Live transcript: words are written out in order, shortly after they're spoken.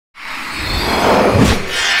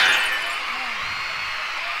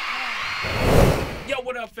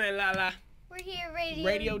fan Lala. We're here at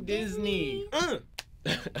Radio Disney.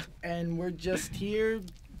 And we're just here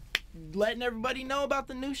letting everybody know about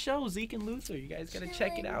the new show, Zeke and Luther. You guys gotta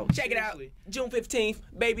check it out. Check it out. June 15th.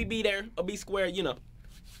 Baby, be there or be square, you know.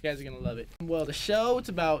 You guys are gonna love it. Well, the show, it's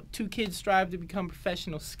about two kids strive to become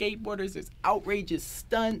professional skateboarders. There's outrageous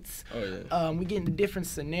stunts. Oh, yeah. We get into different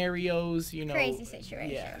scenarios, you know. Crazy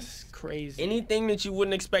situations. Yes, crazy. Anything that you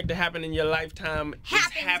wouldn't expect to happen in your lifetime is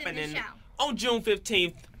happening in the show. on June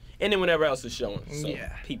 15th and then whenever else is showing. So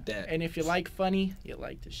yeah. Peep that. And if you like funny, you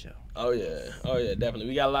like the show. Oh, yeah. Oh, yeah, definitely.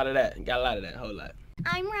 We got a lot of that. A whole lot.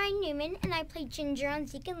 I'm Ryan Newman, and I play Ginger on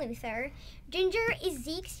Zeke and Luther. Ginger is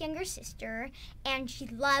Zeke's younger sister, and she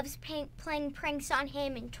loves playing pranks on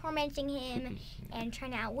him and tormenting him and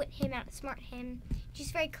trying to outwit him, outsmart him.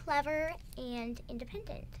 She's very clever and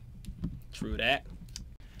independent. True that.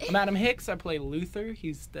 I'm Adam Hicks. I play Luther.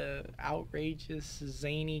 He's the outrageous,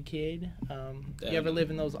 zany kid. You ever live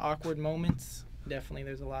in those awkward moments? Definitely,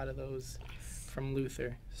 there's a lot of those from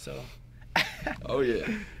Luther. So. Oh, yeah.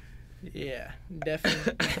 Yeah,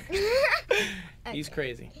 definitely. He's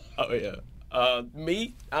crazy. Oh, yeah.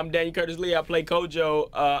 Me, I'm Daniel Curtis Lee. I play Kojo.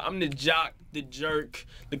 I'm the jock, the jerk,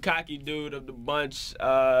 the cocky dude of the bunch.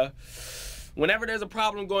 Whenever there's a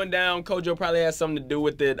problem going down, Kojo probably has something to do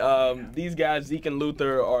with it. These guys, Zeke and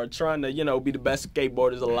Luther, are trying to, you know, be the best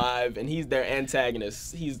skateboarders alive, and he's their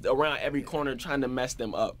antagonist. He's around every corner trying to mess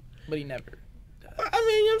them up. But he never. I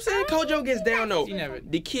mean, you know what I'm saying? Kojo gets down, though. He never.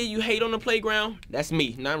 The kid you hate on the playground, that's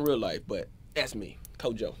me. Not in real life, but that's me.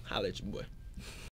 Kojo, holla at your boy.